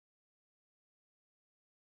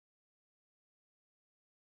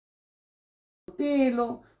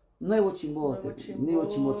Chimbotelo, nuevo Chimbote,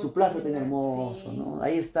 su plaza tan hermoso, sí. ¿No?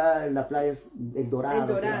 Ahí está la playa El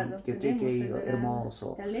Dorado, que he ido,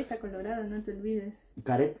 hermoso. Caleta Colorada, no te olvides.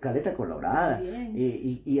 Caleta Colorada.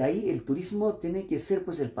 Y ahí el turismo tiene que ser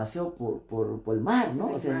pues el paseo por el mar,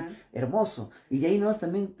 ¿no? O sea, hermoso. Y de ahí nomás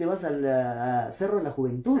también te vas al Cerro de la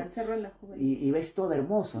Juventud. Al Cerro de la Juventud. Y ves todo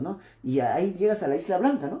hermoso, ¿no? Y ahí llegas a la Isla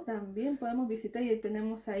Blanca, ¿no? También podemos visitar y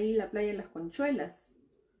tenemos ahí la playa de las Conchuelas.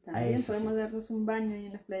 También podemos darnos un baño ahí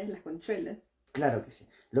en las playas de las Conchuelas. Claro que sí.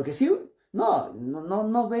 Lo que sí,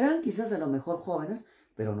 no verán quizás a lo mejor jóvenes,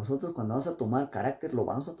 pero nosotros cuando vamos a tomar carácter, lo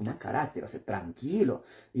vamos a tomar carácter, o sea, tranquilo.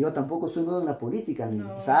 Yo tampoco soy nuevo en la política, ni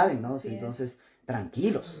saben, ¿no? Entonces,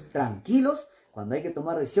 tranquilos, cuando hay que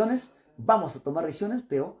tomar decisiones, vamos a tomar decisiones,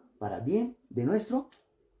 pero para bien de nuestro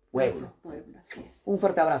pueblo. Así es. Un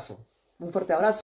fuerte abrazo.